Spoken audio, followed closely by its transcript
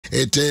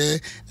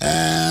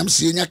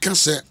Senior can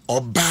say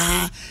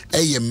oba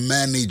a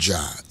manager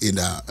in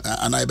a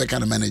and I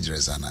become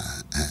managers and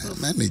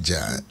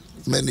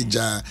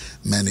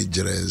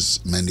managers,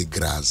 many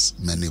grass,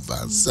 many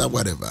vans,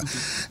 whatever.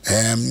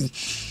 And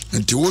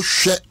to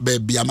share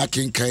baby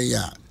amakin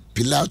kaya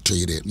pilar to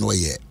it no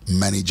ye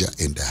manager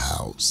in the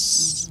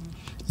house.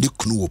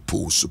 Niknu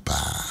po super.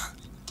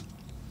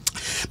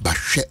 But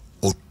she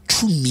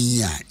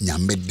otumia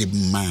nyamede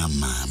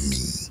mama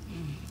mi.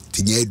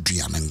 Tinye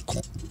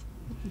duanenko.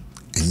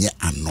 Enye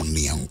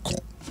anonianko.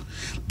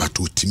 But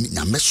utimi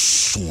nyame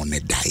sone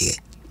daye.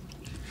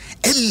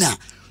 Enna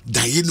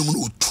daye no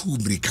mu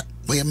otumrika.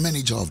 We are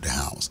manager of the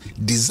house.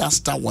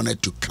 Disaster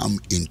wanted to come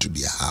into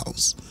their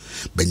house.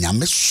 But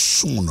nyame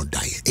sone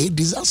daye. A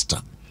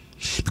disaster.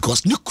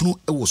 Because nikunu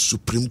was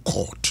Supreme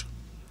Court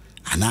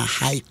and a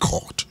High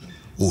Court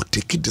will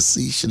take a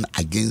decision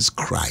against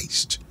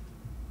Christ.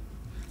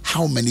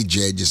 How many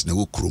judges na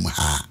wokrum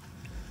ha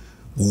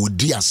would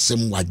di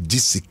asem wa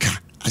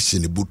Jessica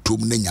ahyene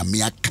botom na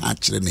nyame aka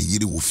kire na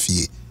yiri wo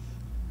fie.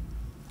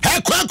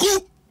 Hey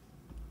kwaku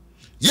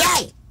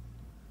yaw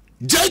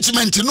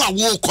judgment no a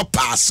wo ko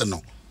pass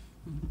no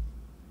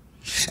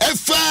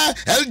efa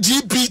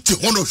LGBT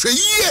hono hwe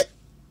ye.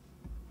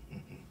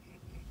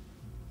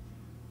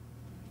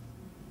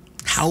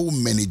 How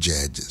many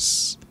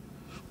judges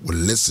will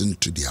listen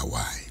to their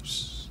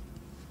wives?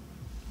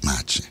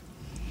 Match.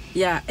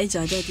 Yeah,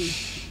 eja daddy.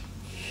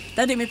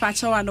 Daddy me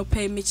pacha wa no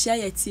pay me chia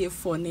yeti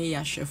for ne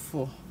ya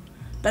hwefo.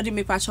 Daddy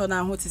me pacha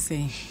na ho te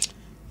say.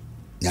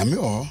 Nyame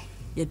o.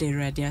 Ye de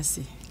ready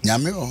ase.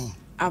 Nyame o.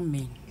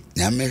 Amen.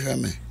 Nyame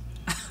hweme.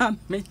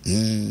 Amen.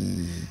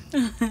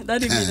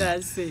 Daddy me da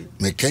say.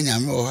 Me kenya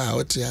me o ha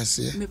o te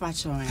ase. Me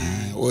pacha wa.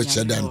 O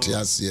cheda nte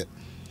ase.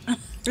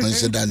 On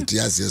cheda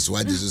nte ase so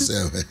wa Jesus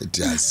say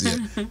te ase.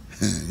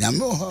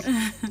 Nyame o.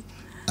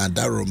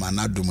 Adaro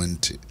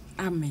manadumente.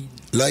 Amen.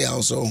 Lawyer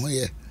also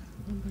here.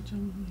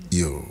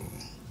 Yo.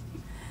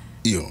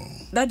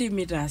 Daddy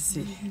me da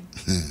say.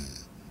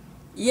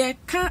 Ye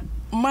ka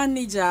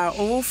manager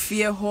o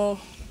fie ho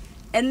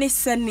ene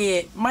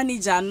sene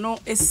manager no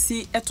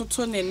esi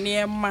etoto ne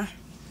niema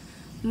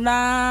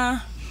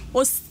na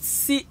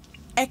osi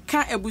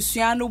eka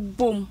ebusua no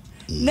bom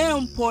na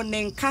mpo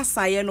ne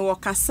nkasa ye no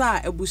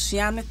wakasa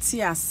ebusua no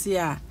ti ase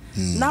a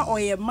na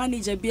oye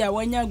manager bi a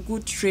wanya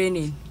good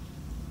training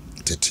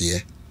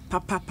tete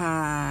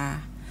papa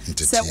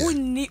se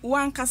unni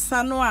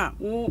wankasa no a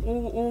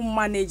wo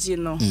manage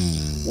no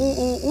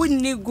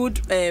unni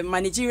good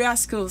managerial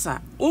skills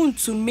a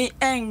untumi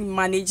en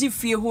manage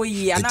fie ho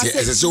yi ana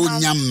se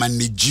unya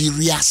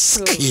managerial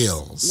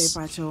skills me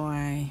pacho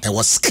why e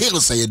was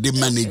skills e dey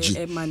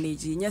manage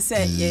manage nya se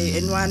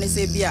eno ane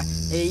se bia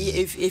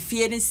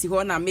efie ne si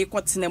ho na me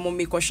kwotene mo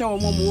me kohwe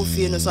wo mo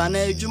fie no so ana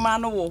adwuma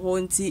no wo ho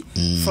nti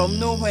from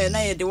nowhere na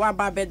ye de wa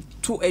ba be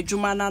to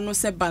adwuma na no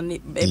se ba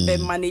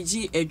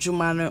manage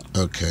adwuma no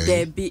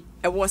okay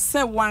e was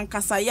say one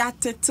kasa ya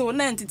tete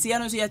na entiti ya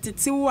no so ya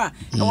tete wa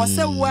e was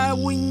say wa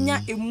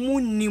wunya emu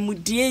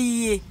nimudie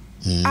yie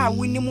a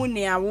wunimu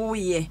ne awo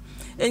ye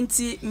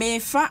enti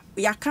mefa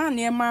yaka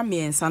ne ma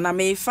miensa na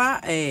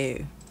mefa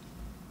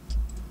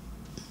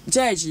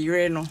Judge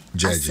Ireno.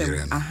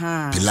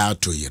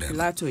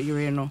 Pilato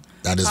Ireno.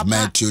 That is Papa,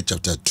 Matthew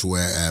chapter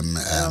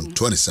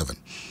 27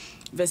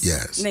 verse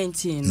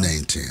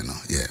 19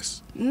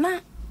 yes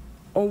na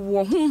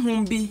owo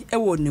hunhun bi e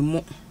wo ne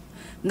mo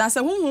na se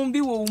hunhun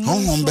bi wo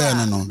mu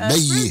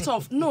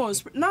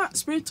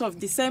spirit of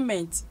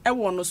discernment e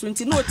wo no so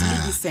nti no ti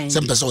discern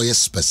some person is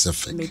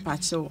specific me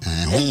pacho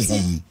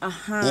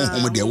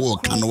hunhun de wo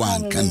kan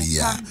wan kan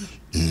ya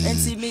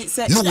enti me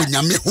se no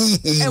nyame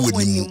hunhun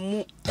woni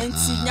mu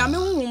enti nyame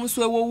hunhun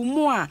so e wo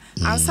mu a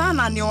ansa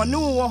na ne one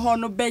wo ho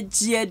no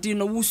begie adi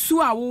no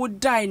wusu a wo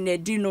dai na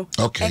di no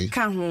e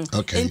ka ho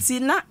enti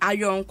na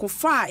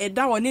ayonkofa e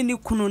da woni ni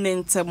kunu ne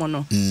ntem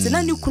no ti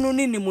na ni kunu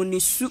ni mu ni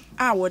su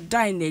a wo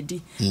dai na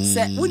di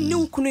se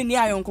woni kunu ni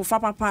ayonkofa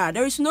papa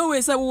there is no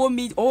way say wo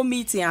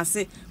meeting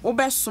ase wo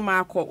be soma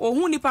akọ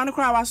ohun nipa no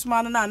kra wa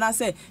soma no na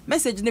say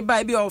message ni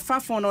ba bi o fa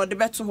phone no de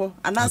beto ho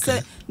ana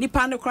say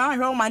nipa no kra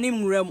hwe o ma ni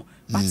nwuram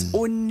but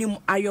onim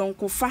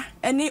ayonkofa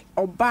ene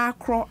oba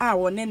kro a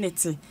woni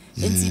nete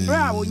enti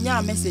bra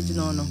wonya message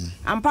no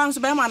ampa nso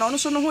be ma no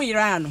so no ho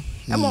yira no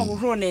e mo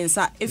hohoro ne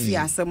nsa efi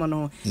asem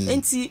no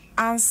enti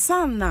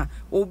ansana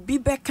obi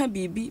beka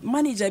bibi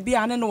manager bi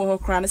ane no ho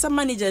kra ne se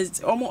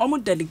managers omo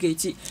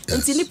delegate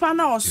enti nipa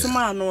na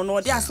osoma no no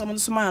de asem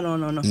soma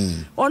no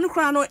onu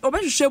kra no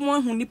obehwehwe mu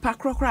ahu nipa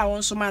kra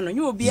won soma no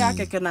nye obi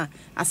akeke na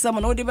asem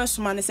no de be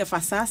soma ne se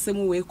fasa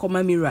asem we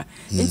koma mira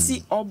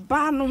enti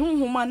oba no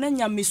honhoma na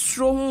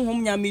nyamesuro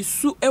honhom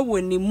nyamesu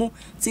ewonimu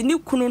ti ni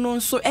kunu no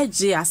nso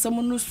eje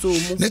asem no so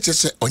mu ne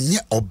se onye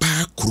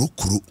oba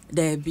kurukuru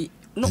debi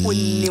no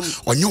onim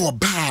onye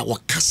oba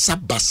wakasa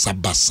basa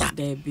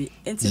debi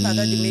enti na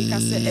dadi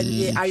make say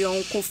ene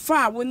ayonko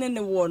fa woni ne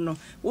wo no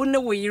woni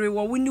wo yire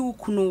wo woni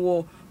ukunu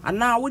wo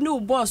ana wo ne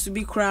boss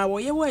bi kra wo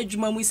ye wo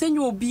adwuma mu senye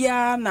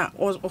obia na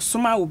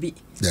osoma obi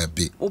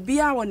dabi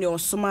obia wo ne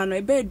osoma no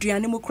ebe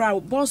aduane mu kra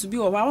boss bi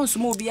wo wa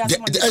onsoma obia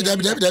soma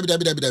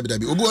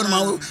dabi obi wo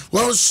ma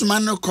wo osoma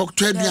no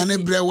kokto aduane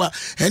brewa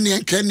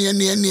ene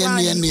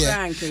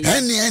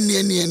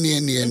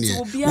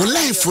wo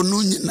life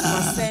no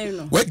nyina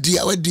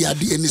wadi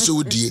ade ni so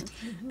odie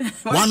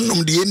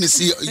wanom de ni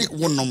si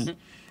wonom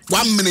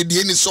 1 minute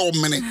de ni so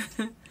minute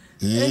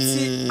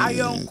eti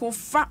ayonko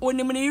fa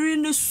onim ne yiri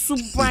ne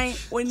suban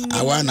onim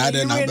awa na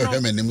ade na be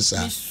menim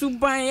sa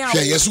suban ya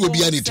hwe yeso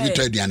obi ani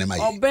tibitwa aduane mai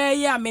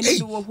obe ya me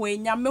ne wo ho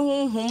enya me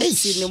honhom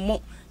si ne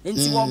mo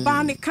enti wo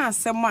ba ne ka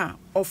asem a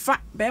ofa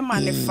be ma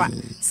ne fa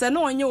se na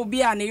onye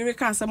obi a ne yiri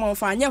ka asem a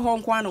ofa anye ho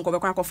nko an nko be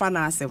kwa akofa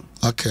na asem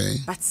okay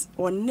but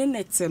onne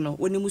nete no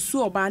onim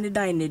su oba ne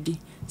dan ne di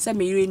se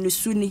me yiri ne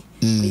su ni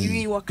me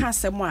yiri wo ka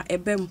asem a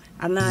ebem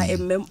ana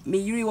emem me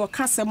yiri wo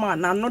ka asem a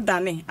na no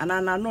dane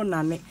ana na no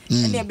nane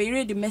ene be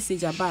yiri the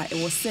message aba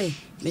e wo say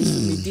me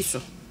di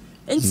so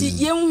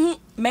enti yenhu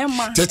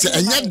mema tete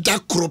enya da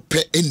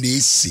krope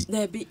enesi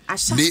there be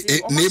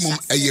ashasi name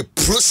a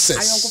process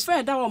ayonko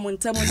fe da wo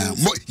montam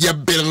ye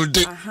build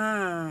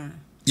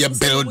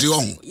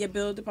ye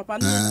build papa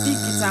no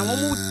dikita wo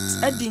mu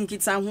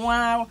adinkita ho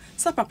a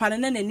sa papa ne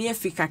na ni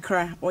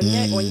afikakra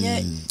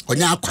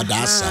onye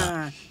akwada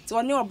asa ti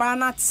oni oba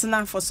na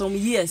tsena for some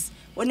years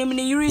onim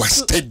ne yiri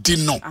was steady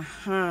no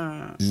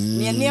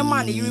ne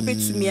ma ne yiri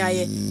betumi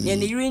aye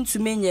ne yiri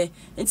ntumi nye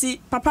nti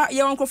papa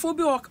ye onkrofo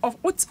bi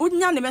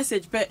onya ne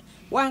message pe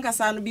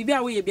wankasa no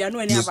bibia wo ye bia no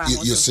ani aba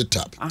you sit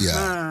up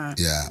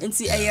yeah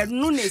nti eye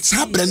no ne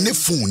sabre ne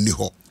phone ni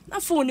ho na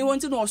phone ni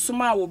wonti no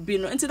osoma wo bi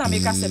no nti na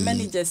make say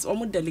managers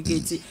omo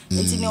delegate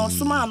nti ne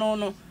osoma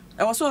no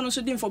I was no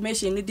so the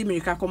information ni di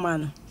mirika koma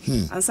no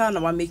ansa na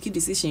wa make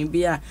decision bi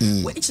a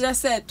which they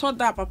said told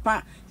that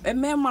papa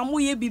mema mo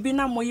ye bibi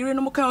na mo yire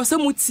no mo kan se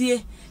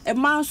mutie e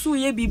man so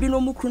ye bibi no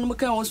mo kru no mo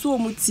kan o so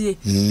mutie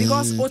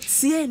because o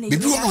tie ni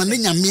bibi no ne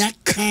nyame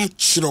aka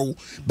kire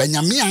ba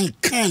nyame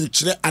anka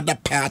kire other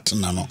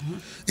partner no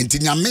enti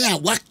nyame a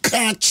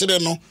waka kire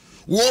no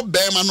wo be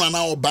ma no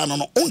ana oba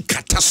no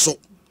onkata so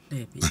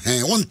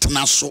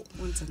wontena so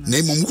na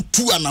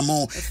mutu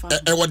anamo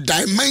a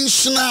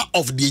dimensional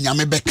of the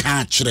nyame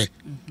beka kire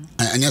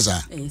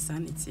anyeza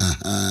sanity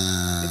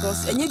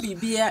because enye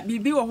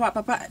bibi wo ho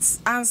papa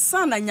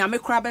ansa na nyame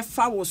kra be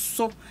fa wo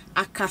so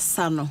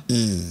akasa no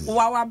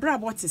wa bra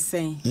bot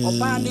sen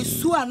oba ne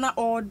su ana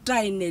o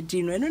dai na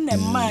di no eno na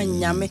ma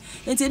nyame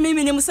enti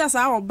mimi ne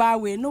musasa oba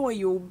we no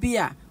ye obi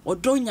a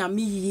odo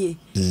nyame yie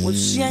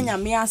osua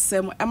nyame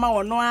asem ema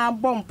wono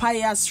abom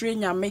paye asre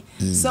nyame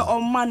se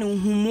o ma ne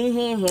humu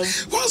honhom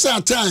once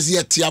at times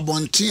yet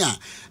abonte a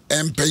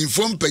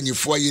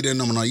empanyifo yire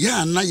no no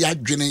ya na ya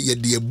dwene ye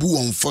de abu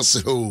on fose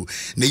ho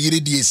na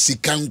yire de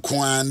sika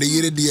nko a na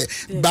yire de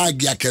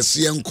bag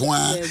yakese nko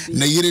a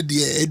na yire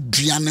de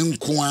aduane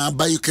nko a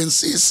but you can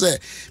see say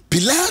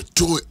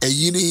Pilato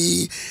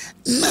yire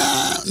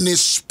na ne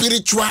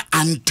spiritual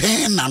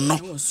antenna no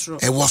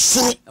e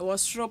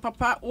was sure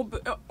papa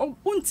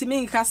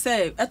untimi nka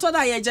say eto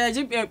da ye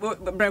jaji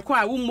breko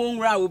a wo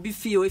monwura obi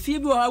fie o fie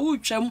bi o wo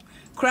twam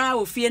kra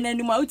o fie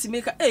nanim a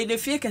utimi ka ne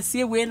fie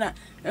kase we na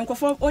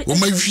enkofo wo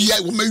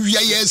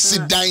mawia ye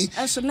sidan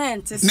enso na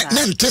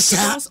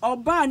ntesa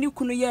oba ni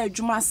kunu ye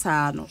adwuma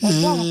saa no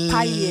obo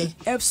mpaye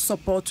e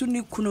support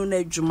ni kunu na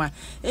adwuma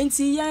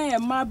enti yan e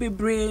ma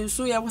bebre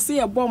so ye wose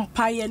ye bom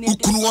mpaye ni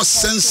kunu was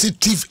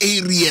sensitive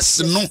areas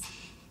no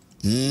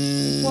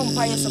bom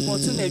mpaye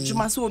support na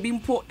adwuma so obi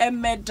mpo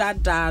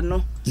emedada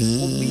no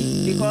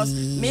obi because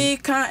me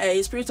can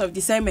a spirit of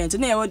discernment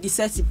na e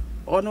discernment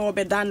ono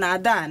obeda na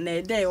ada na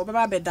ede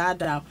obeba beda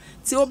ada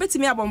ti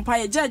obetimi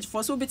abompaye judge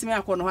for so obetimi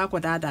akono ho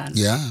akoda ada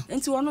yeah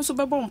enti wono so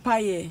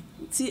bebompaye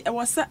ti e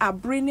wose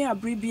abre ni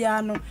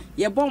abribia no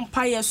ye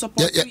bompaye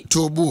support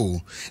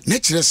tobo na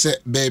kire se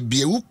ba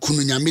bia wo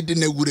kunu nyame de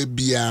na wure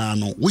bia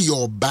no wo ye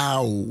oba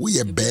o wo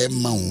ye be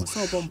ma o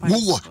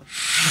wo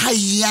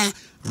higher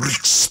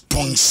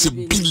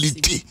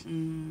responsibility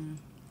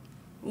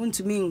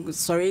untumi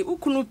sorry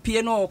ukunu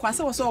pie no kwa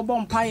se wo so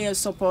bompaye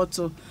support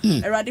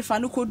erade fa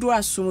no kodu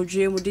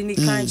asomdwe mu de ni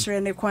kan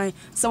kire ne kwan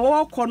se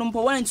wo kono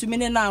mpo wantumi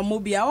ne na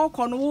amobia wo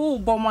kono wo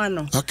boma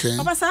no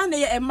papa sa na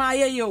ye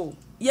emaye yo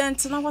ye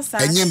ntena wo sa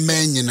enye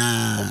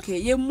manyina okay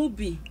ye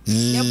mubi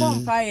ye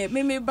bompaye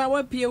me ba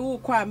wa pie wo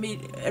kwa me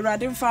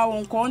erade fa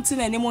wo nko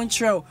ntena ni mo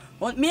nkyerɛ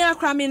me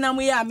akra me na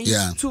mo ya me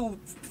too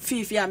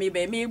fifi ya me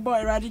be me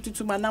boy ready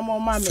to manam o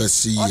ma me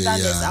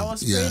otherness I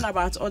was praying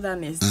about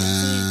otherness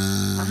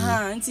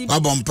auntie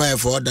bompa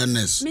for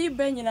otherness me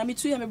be nyina me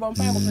tu ya me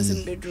bompa ko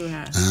person bedru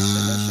ha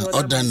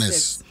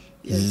otherness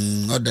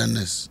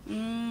otherness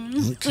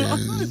okay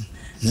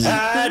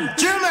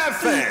Jim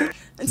FM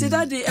auntie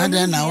daddy and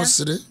then I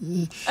was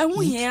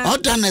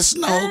otherness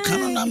now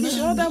can na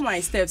me order my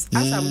steps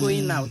as I'm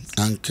going out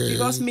okay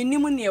because me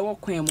nimu ne wo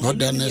kwan mo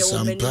otherness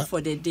ampa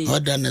for the day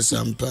otherness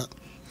ampa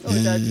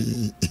oh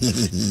daddy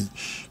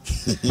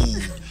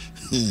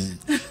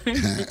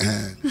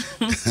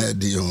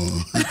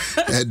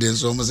Edi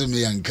so mo se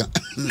me yanka.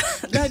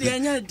 Daddy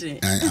anyade.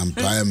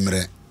 Ampa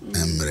emre.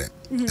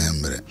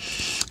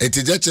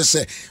 Eti je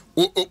say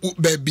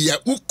baby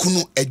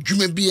ukunu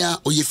adwuma bia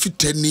oye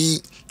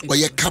fitani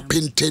oye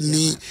carpenter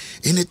ni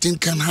anything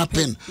can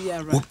happen.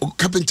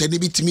 Carpenter ni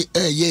bitimi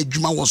ye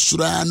adwuma wo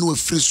sura na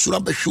ofiri sura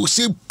behwe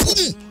say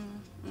pum.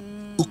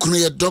 Ukunu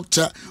ye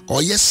doctor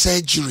or ye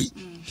surgery.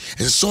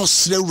 So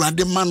sre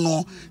urade ma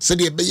no se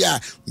de be ya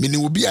meni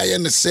obi aye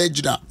ne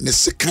surgery ne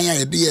sekan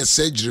aye de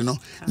surgery no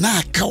na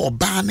aka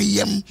oba ne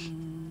yam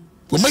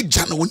wo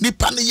magya no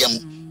nipa ne yam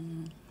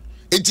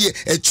eti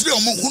etire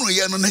omo hunu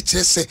ye no na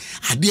kire se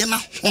ade na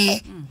hono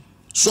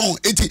so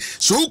eti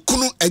so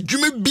kunu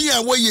adwuma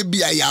bia wo ye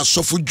bia ya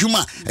asofo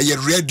dwuma eye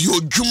radio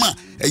dwuma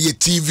eye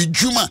TV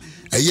dwuma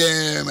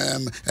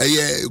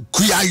eye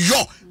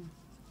kuyayo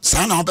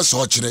sana ho be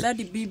so kire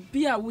daddy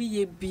bibia wo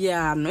ye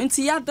bia no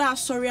nti ya da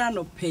asori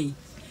anope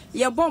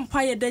ye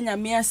bompa ye da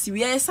nyame asi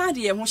we esa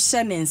de ye ho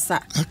hye ne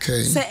nsa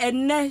se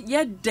enne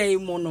ye dai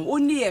mo no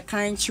oni ye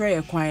kan kire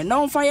ye kwan na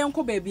onfa ye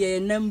nko ba bia ye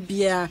nam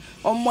bia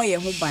ommo ye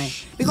ho ban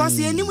because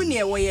ye nim ne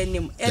ye wo ye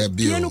nim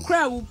pie no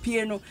kra wo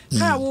pie no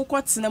ka wo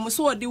kwotena mo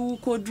so ode wo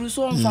kodru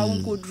so onfa wo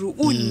kodru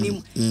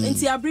unnim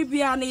nti abre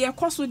bia ne ye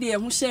koso de ye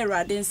ho hye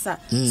urade nsa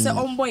se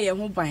ombo ye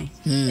ho ban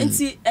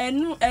nti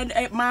enu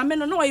maame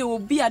no no ye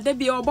obi ada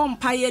bia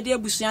obompa ye de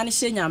abusua ne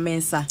hye nyame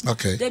nsa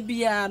da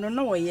bia no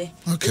no ye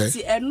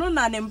nti enu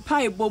na ne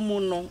pai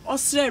bomu no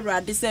osre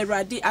urade se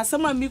urade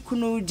asama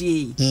mikunu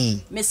die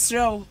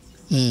mesrew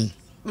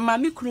ma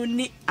mikunu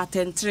ni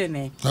atentre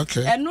ne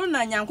eno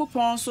na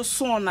nyankopon so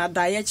so na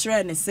da ye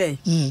kire ne se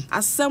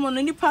asam no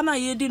nipa na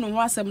ye di no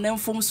ho asam na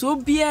mfom so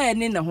bia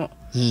ni ne ho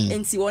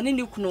enti woni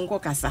ni kunu nko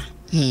kasa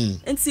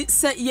enti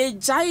se ye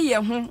jai ye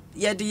ho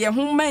ye de ye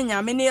ho ma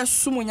nyame ne ye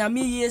sum nyame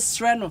ye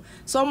sre no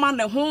so ma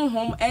ne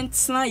honhom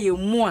entena ye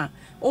mu a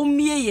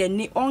omie ye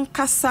ni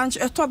onkasa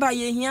etoda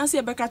ye hianse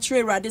ye beka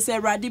kire urade se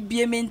urade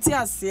bie menti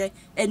ase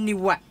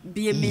eniwa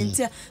bie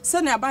menti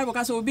se na bible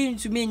ka so obi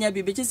ntumi nya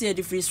bibe che se ye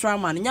de free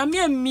strama nyame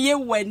amie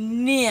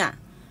wani a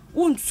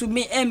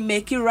untumi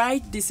make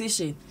right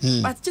decision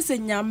but che se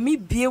nyame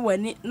bie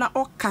wani na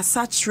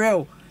okasa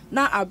kire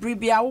na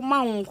abribia wo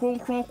ma won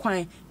kronkron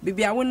kwan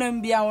bibia wo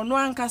nam bia wo no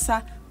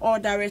ankasa or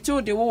direct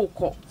de wo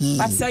ko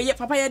but say ye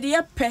papa ye de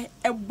ye pe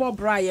ebo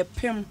bra ye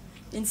pem.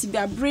 So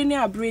the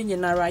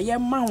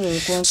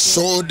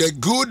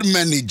good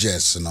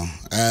managers,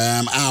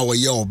 our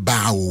your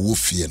bow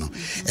wolfie,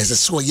 as a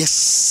so yes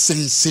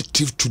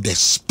sensitive to the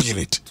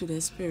spirit.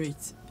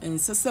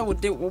 And so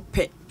would they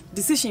pay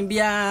decision be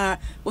a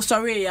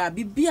sorry,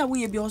 be a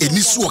we be also. And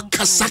this was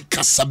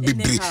Casa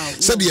Bibri,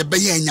 said the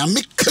Bayana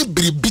make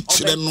every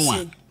bitch than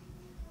one.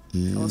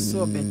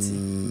 Also Betty.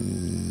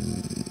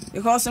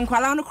 Because in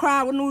Kuala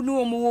crowd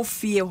no more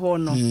fear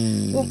hono.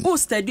 Wo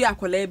study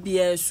akwala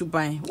bia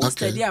suban. Wo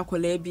study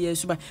akwala bia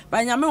suban.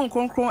 Ba nyame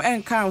nkronkron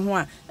enka ho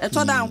a.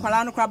 Eto da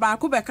Kuala no crowd ba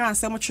ko be kan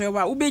asem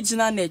kyerwa. Wo be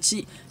gina na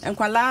chi.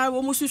 Enkwala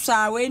wo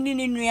mususa we ni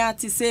ni nua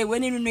ti se we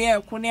ni nua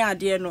eko ne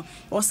ade no.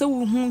 Wo se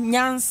wo hu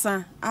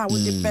nyansa a wo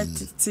de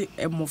betiti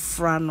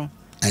emofra no.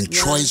 And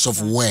choice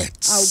of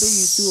words. I'll be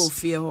used to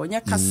fear.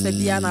 Nya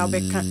kasabia na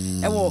obeka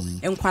ewo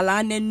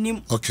enkwala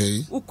nanim.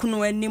 Okay.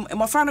 Ukunu anim. E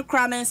mofra no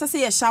kra na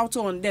say ye shout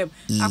on them.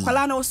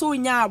 Akwala na so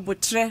nya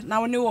abotre na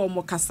woni wo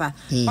mo kasa.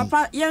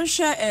 Papa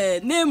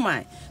yenhwe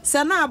Neman.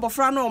 Se na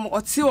abofra no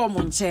ote wo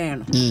mo nchen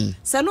no.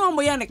 Se na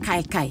wo ye ne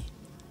kai.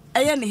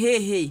 Eye ne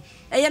hey.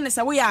 Eye ne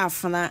se wo ya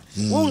afana.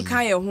 Wo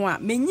nka ye ho a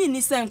menyi ni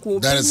se nko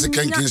obi. That is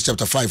 2 Kings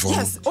chapter 5.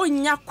 Yes,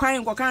 onya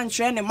kwan nko kan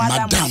kire ne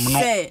madam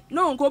say.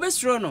 No, nko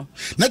obesro no.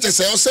 Na te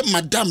say o say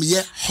madam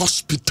ye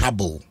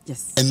hospitable.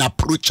 Yes. And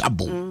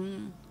approachable.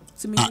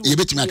 You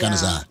betimi aka na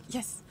sa.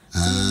 Yes.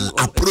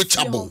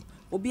 Approachable.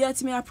 Obi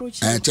atimi approach.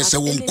 Te say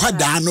won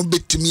kwada no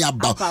betimi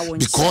aba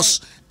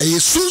because eye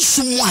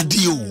sunsum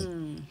ade o.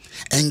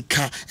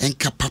 Enka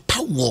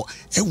papa wo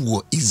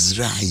ewo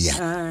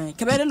Israel.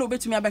 Kebere no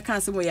betumi abeka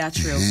ase mo ya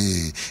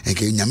kyerɛ.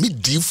 Enka nyame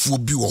difu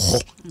bi wo ho,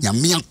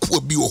 nyame akoa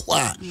bi wo ho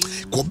a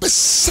ko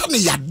besa ne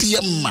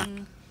yade ma.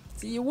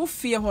 Ti wo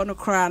fie ho no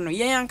kra no,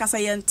 yen ankasa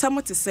yen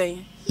tam te sɛ.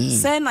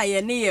 Sɛ na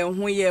ye ne ye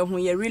ho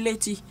ye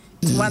relate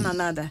to one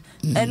another.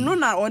 And no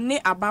na oni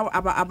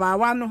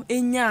abawa no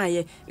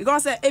enyaye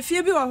because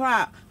efie bi wo ho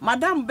a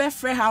madam be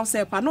free house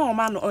help no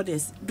man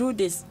others do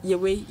this ye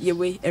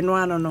way eno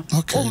ano no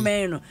o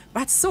men no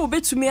but so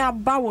betumi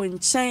aba wo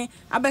nchen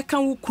abeka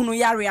wo kunu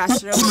yare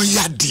ahre kunu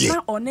yade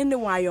na oni ne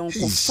wa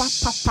yonko fa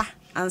papa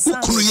ansa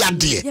kunu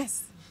yade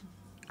yes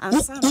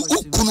ansa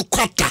kunu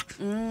kwata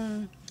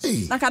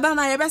na kada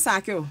na ye be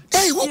sake o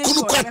wo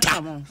kunu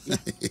kwata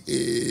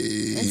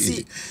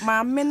enti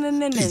ma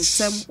menene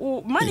nsem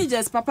o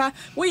managers papa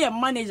wo ye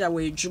manager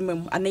we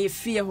adwumam ana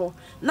efie ho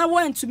na wo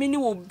antumi ni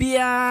wo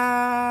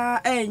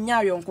bia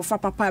enya yonko fa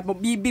papa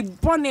bi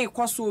bone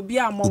koso obi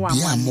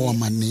amwa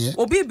mane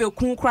obi be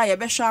kun kra ye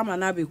be hwa ama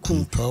na be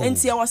kun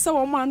enti ye wo se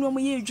wo ma no mo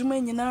ye adwuma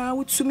nyina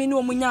wotumi ni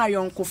wo mo nya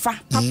yonko fa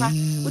papa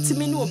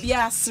wotumi ni obi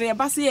asre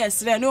ba se ye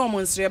sre ni wo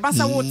mo nsre ba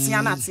se wo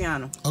tia na tia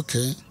no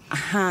okay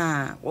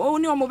aha wo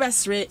ni omo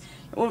besre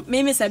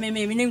me say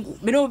me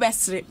no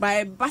best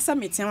by basa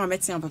metia ma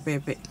metia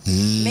pepepe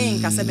me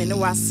nka say me no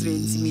wasre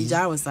nti me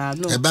ja wo sa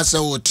no e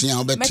basa wo tia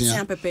wo betia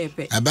metia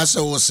pepepe e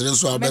basa wo sre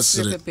so wo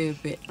besre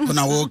pepepe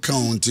na wo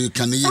kan nti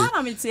kan ye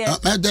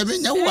ma da me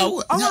nya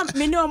wo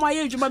me no ma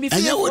ye djuma bi fi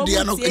anya wo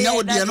dia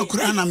no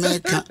kura na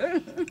meka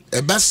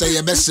e basa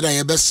ye besre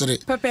e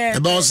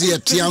ba wo se ye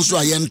tia so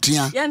aye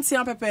ntia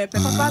pepepe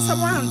papa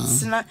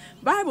someone na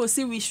Bible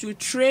say we should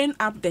train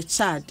up the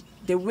child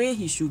the way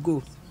he should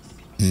go.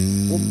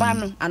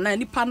 Obano ana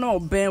nipa na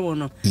oben wo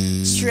no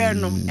hwe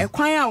no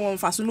ekwan a won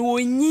fa so no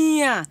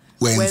onyi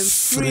when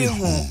free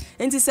ho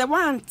enti se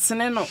wan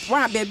tene no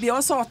wa baby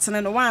o so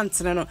tene no wan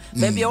tene no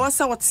baby o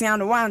se otea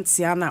no wan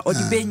tea na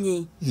odi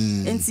benyi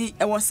enti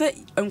e wo se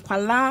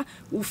enkwala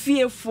wo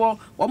fiefo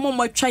wo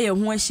mo twa ye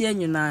ho ahia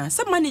nyina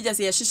se manager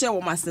se ye hyehyɛ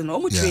wo mase no o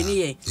mu train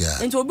ye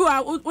enti obi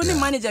wa oni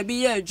manager bi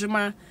ye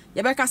adwuma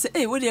ye beka se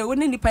wo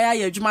de nipa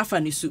ya adwuma fa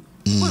ne su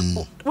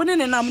wo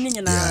ne nam ne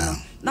nyina no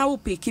na wo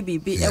pick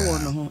bibi e wo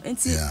no ho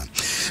enti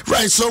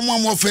right,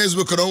 someone more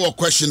Facebook or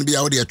question be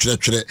out there.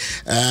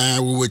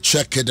 We will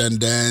check it and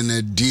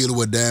then deal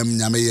with them.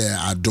 Nyame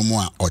Adom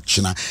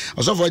Ochina.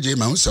 Also for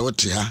Jema who say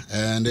what here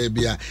and they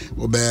be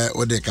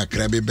obe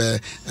kakra be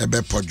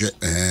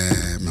project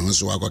me who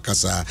so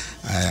akasa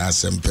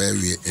asempe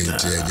wi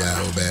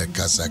entiaja obe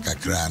kasa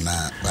kakra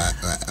na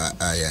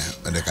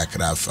ode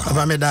kakra fa.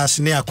 Aba me da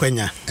sini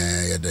akwanya.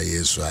 Ya da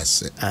Yesu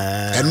ase.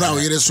 Eno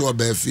a yire so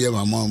obe fie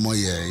mama mo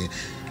ye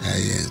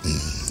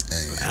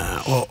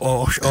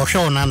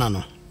show nana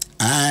no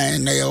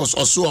na ye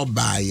oso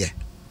obaye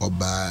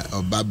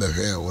oba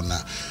behwe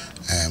wona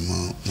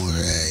mo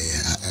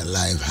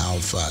live how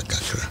far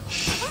kakra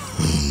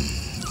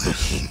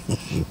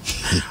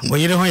wo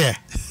yire ho ye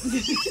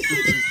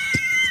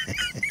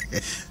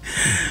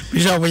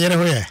bisha wo yire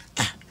ho ye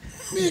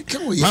me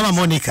kan wo ye mama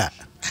Monica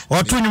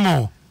otu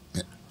nyumo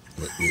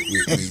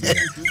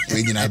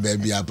we nyina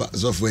baby apa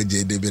so for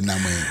je de be na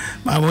mo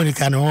mama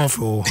Monica no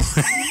ofo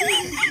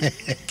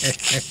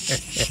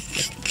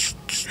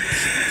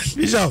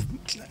Bishop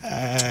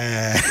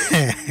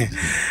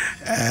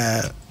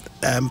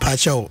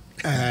Pacho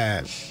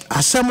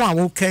asemo a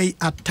wokai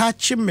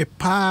attach me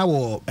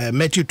power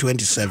Matthew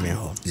 27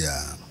 ho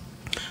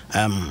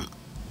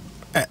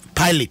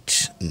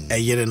pilot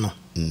yere no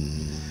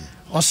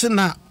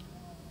osena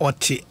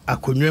oti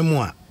akonwa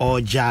mu a o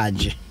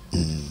judge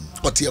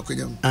oti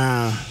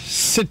akonwa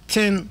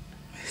sitting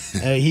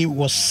he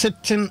was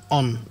sitting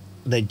on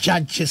the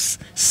judge's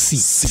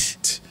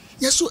seat.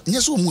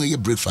 Yes, mo ye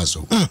breakfast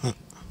o.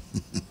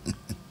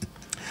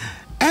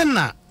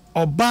 Ena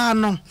oba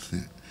no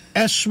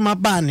esuma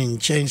ba ne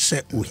nchen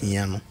se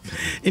ohia no.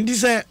 Ndi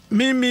se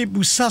mimi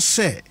busa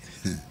se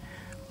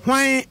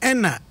why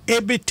ena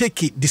ebe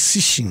take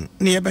decision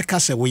na ebe ka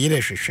se wo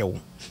yere hwehwe wo.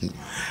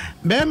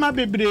 Be ma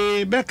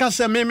bebre be ka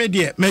se mimi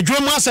de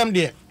madwom asem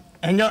de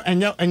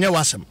enye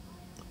wasem.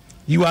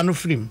 You are no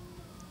free.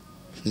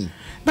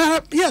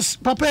 But yes,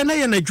 papa na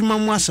ye na adwuma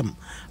mu asem,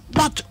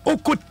 but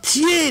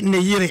okotie ne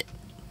yire.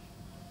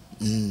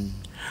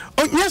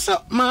 Yes,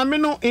 maame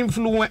no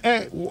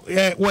influence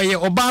where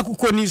oba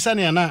kuko ni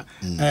sane na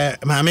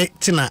maame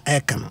tina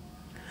eka no.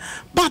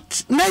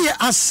 But na ye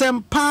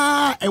asem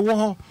pa ewo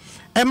ho.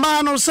 E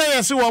ma no say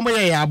yes wo mo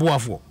ye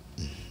aboafo.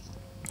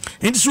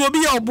 Nti so obi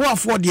ye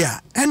aboafo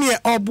dia, ene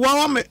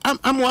oboa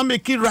wa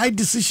make right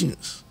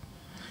decisions.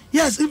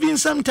 Yes, even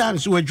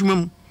sometimes we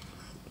adwuma.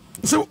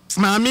 So,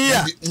 Mammy,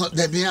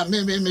 there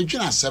be me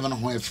join 7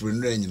 ho efru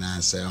nre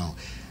nyina say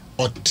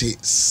ote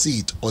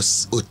seat or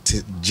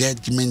ote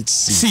judgment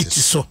seat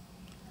so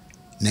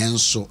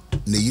nenso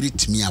na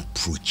yiritimi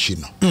approach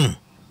no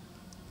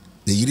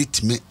na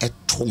yiritimi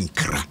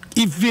etonkra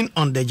even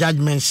on the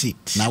judgment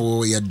seat na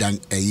wo ye dan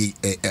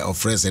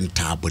offers and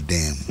table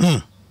them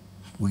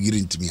we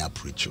yiritimi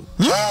approach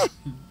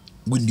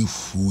when the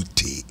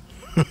hoote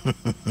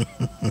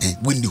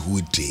when the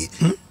hoote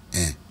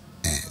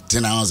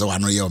tena anza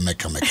wano ye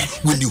meka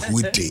when you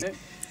hoote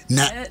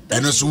na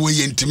eno so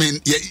we intime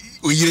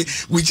we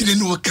jire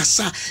no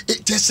kasa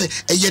just say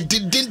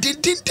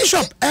din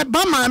shop e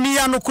ba maami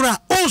ya no kura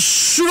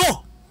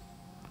osuro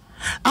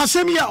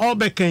asem ya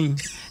obekan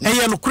e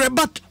ye no kura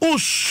but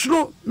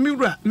osuro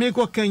miwra me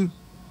ko kan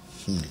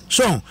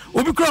so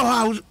obi kura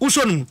ha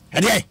usonu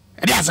e dey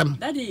asem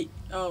daddy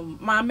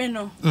maame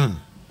no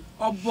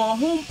obo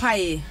ho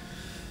mpae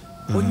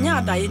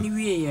onya daye ni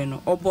wiye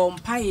no obo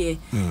mpae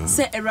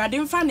se erade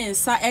mfa ne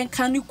nsa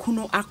enka ne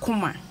kunu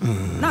akoma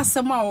na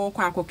asem a wo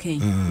kwa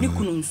akokan ne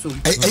kunu nso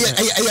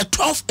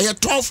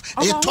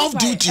 12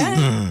 duty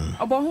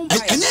obo ho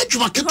mpae anya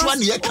adwuma ketwa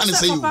ne ye kan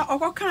say you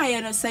okokan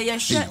ye no say ye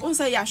hwe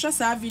unse ya hwe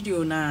sa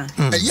video na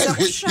ye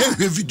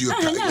video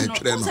ka tire no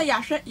unse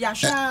ya hwe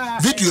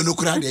video no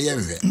kura de ye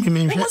hwe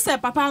unse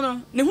papa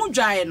no ne hu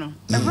dwae no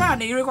e bra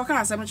na yire kokan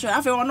asem kire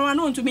afi ono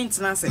na ntumi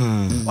ntena se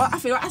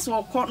afi aso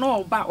okọ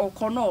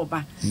no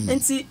oba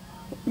enti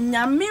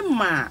nyame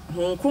ma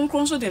hon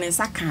kronkron so de ne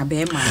saka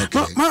be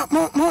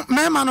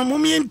ma no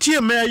mummy entie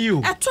ma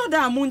you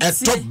etoda mu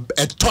ntie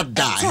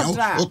etoda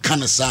o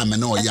kan sa me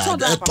no ya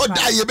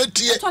etoda ye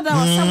betie etoda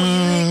o sa wo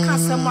yire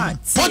kasema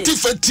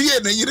Potiphar tie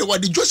na yire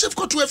wadi Joseph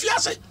koto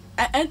afiase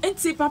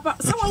enti papa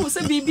sa wo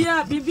se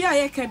bibia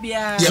ye ka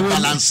bia ye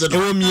balance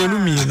no o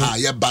mienu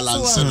ye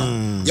balance no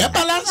ye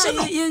balance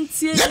no ye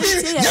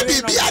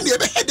bibia ne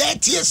be hede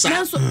tie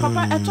sa so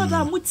papa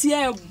etoda mu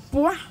tie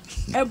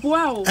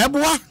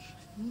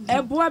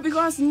eboa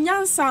because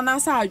nyansa na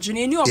sa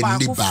adwene ni oba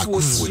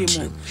akofo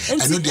sirimu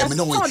eno de me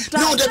no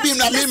de bi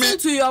na me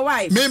to your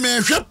wife me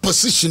hwe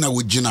position a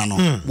wo gina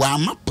no wa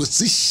ma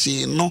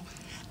position no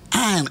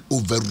and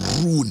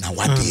overrule na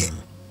wade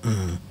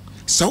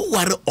so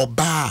ware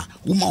oba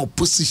wo ma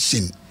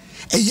opposition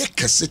eye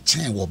kase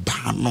chen wo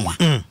ba no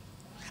a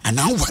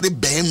ana ware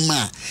be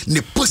ma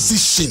ne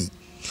position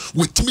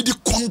with me the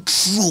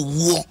control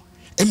wo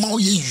e ma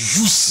ye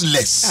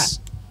useless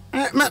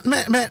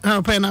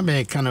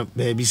me kind of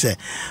baby say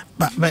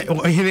but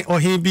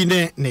he be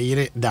ne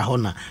yire da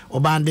hona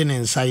oba ande ne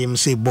nsayem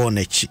say born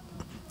echi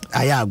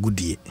aya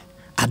agudie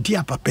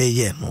ade papa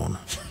ye no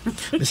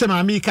me say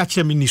ma mi ka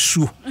kire me ni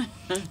su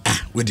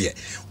we dey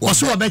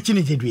oso oba chi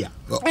ni jedua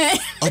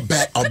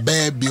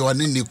oba bi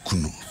one ne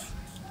kunu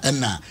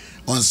na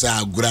onsa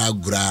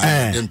agura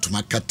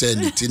dentuma kata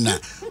ni tina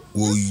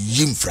wo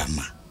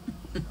yimframa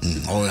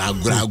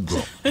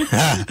agro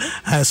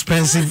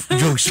expensive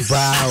jokes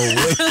wow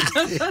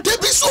they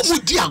be so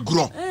mudi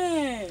agro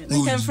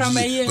can from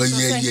a year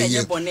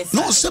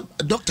no sir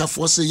doctor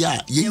for say ya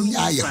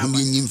nya ye ho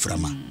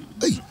yimframa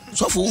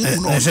so for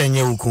no say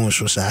nya ukun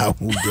so sa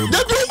hu do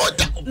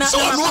so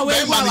no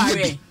be man ye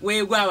bi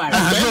we go aware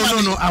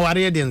no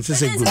aware dey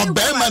say good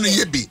oba man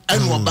ye bi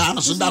en oba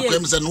no so da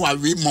kwem say no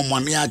awe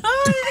momone a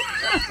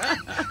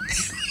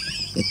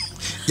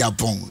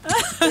Yapon.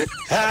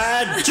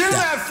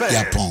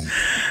 Yapon.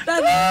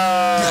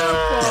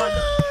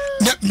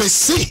 Me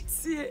see.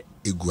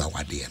 Egu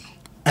awade no.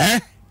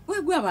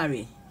 We gu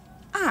aware.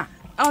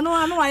 Ono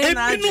aye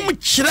na. Ebi no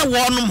kire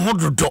wonum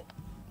hododo.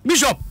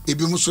 Bishop,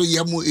 ebi mo so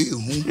yemu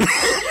ehu.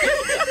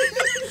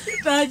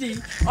 Daddy,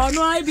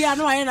 ono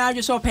aye na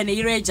ajo so pene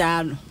ire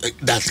ja no.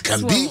 That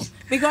can be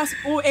because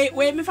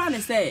we me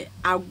fan say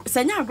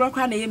senya agro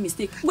kwa na ye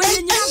mistake we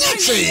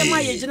nya ma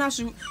ye gina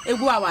so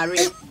egu aware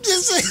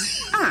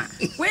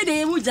we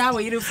dey mu ja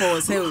we ire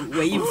for say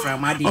we yim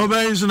from ade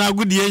oba so na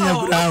gudie nya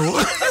kura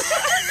ho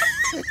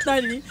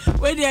Daddy,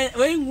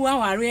 we ngu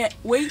aware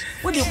we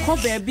dey ko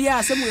ba bia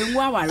asem we ngu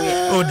aware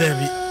oh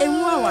David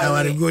engu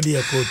aware go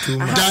dey ko tu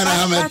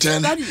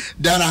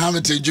Dana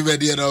Hamilton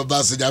jubedi na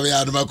obasa jawe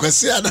ya no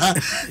kwesi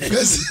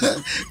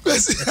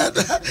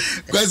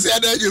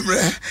ada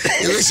jumre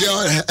e she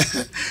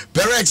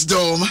Perex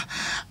Dome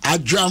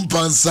adram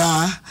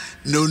pansa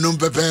no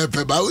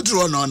pepe ba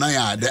utro no na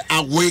ya the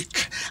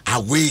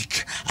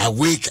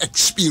awake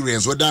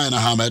experience with Dana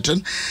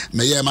Hamilton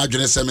me ye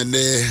madwene se me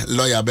ne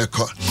lawyer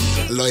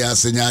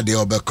senya de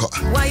obeko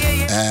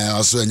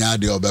also nya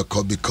de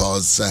obeko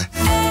because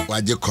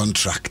waje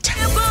contract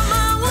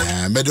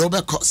me de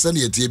obeko se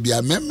ne tie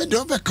bia me de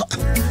obeko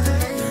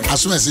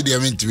asuma se de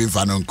me ntimi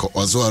fa no nko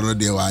also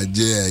already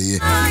waje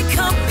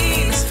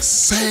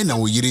say na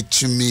wo yiri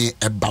tumi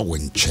eba wo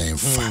nchen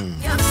fa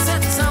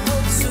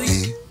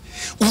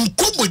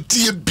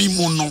unkomodie bi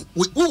mu no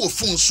wo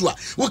phone so a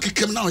wo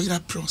kekem na wo yira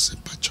process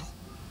pacho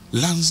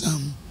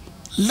lanzam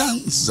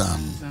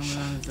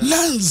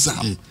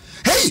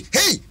hey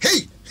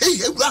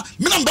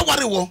me number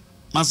worry wo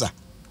masa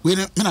we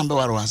me number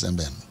worry wo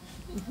asembe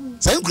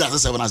say nkura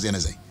se 7 as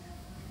say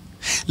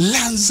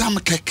lanzam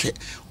keke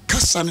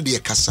kasa ne de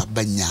kasa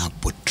banya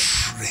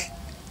botre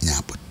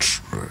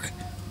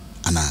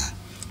ana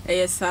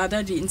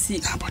sada di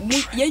nti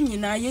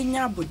yenyina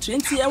yenya botre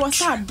nti e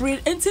was a brain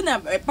nti na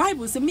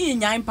Bible say me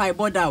nyan pai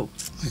boda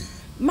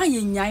ma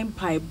yenyan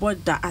pai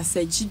boda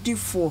asagidi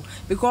for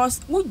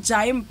because wo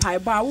jaim pai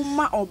ba wo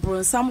ma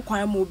obronsam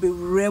kwan mo be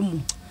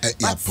wremu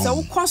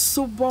so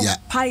koso bo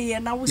pai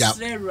na wo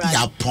sre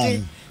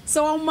yapon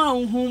so ma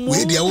hu mo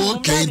we dey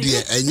okay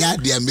dey enya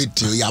dey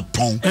metio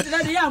yapon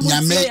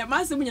nyame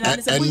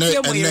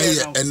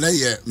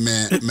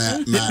me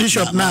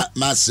Bishop na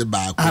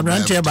maseba ko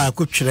abranche ba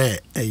ko twere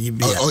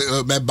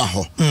yibia me ba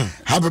ho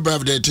happy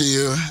birthday to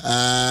you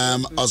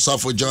also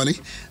for Johnny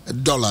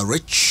Dollar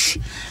Rich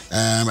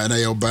and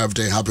your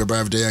birthday, happy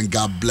birthday, and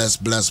God bless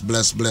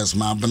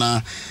my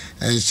bana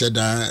and said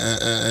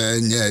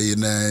yeah you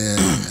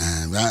know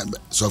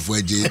so for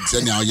G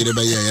send you you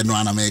be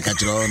no na make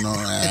no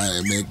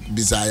make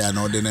desire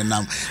no then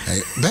now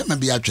but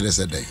maybe actually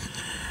said that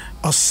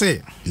I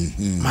say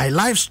my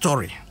life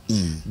story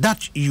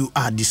that you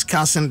are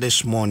discussing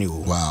this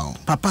morning. Wow,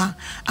 Papa,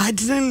 I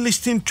didn't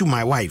listen to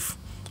my wife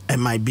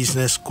and my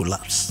business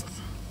collapsed.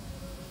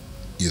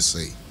 You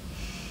see,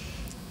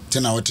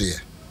 Tina, what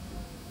here?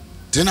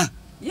 Tina?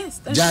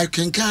 Yes, Jack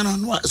can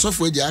on what? So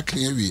for Jack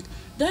can we?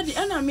 Daddy,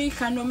 and I make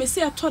no me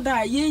say I told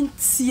her yen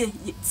see.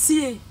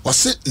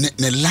 Was it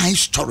the life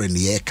story in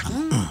the air?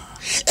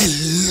 A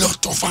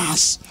lot of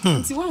us.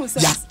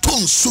 Ya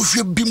ton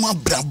social bima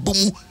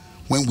brabomu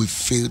when we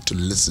fail to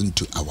listen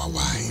to our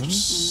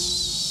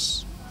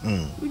wives.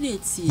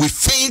 We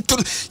fail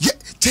to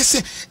just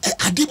say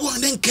adibo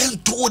anen kan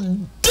to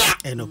da.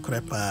 Eno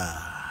crepa.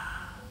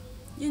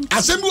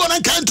 Asemi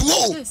one kan to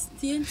wo.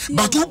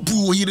 But who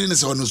bu yire ne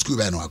se on school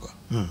ba no ago.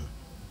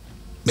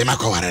 Me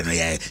makoware no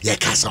ye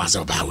kasa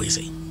wase ba we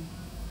say.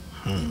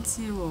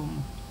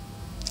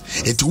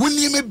 It when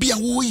you may be a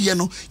woo, you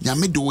know,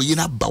 Yamido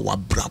Yina Bawa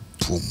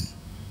Brapum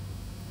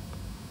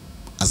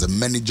as a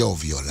manager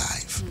of your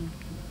life.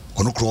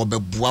 On a crowd,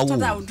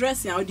 what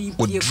dressing, or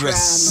driving.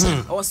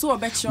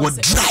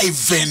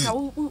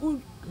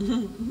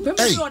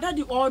 Hey,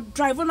 or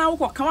driver now,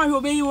 come on,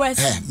 obey you.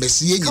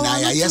 Messi,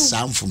 yes,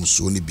 I'm from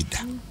Sony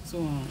Bida.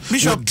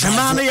 Bishop,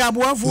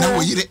 now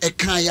you're a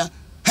kaya.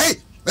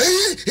 Hey!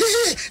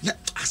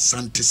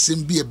 Asante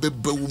sembi e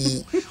bebe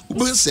wumu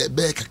ubon se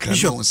be kakra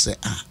no se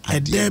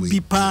ade bi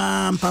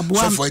pa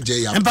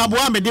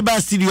mpaboa me de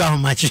ba studio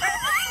ahomache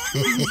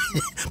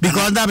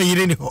because that be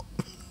yire ni ho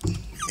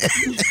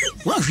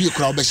wa hwie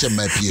kra obehye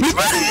ma pie to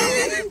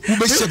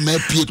ubehye ma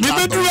pie to me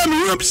bedura me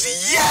wo si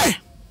ye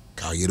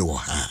ka yire wo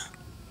ha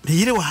me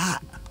yire wo ha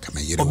ka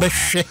me yire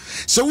obehwe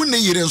so wonni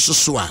yire nso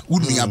so a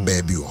wonnua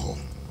baabi wo ho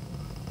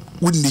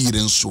wonni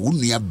yire nso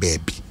wonnua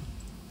baabi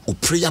o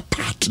prayer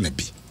partner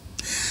bi.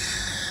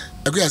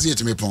 I see it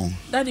to me pon.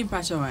 Daddy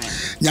Pacho.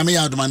 Nyame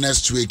ya adoma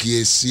next week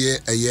yes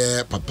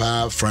ye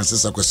Papa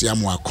Francis Akwasi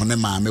Amu akone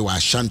maame wa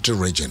Ashanti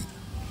region.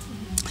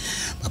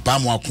 Papa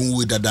Amu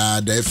akun dada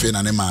da efe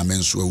na ne maame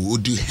nso we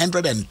do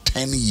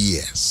 110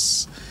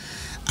 years.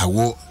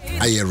 Awo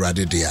aye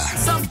rade dia.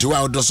 Nti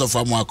wa odoso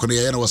fa mu akone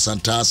ye na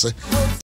wasantase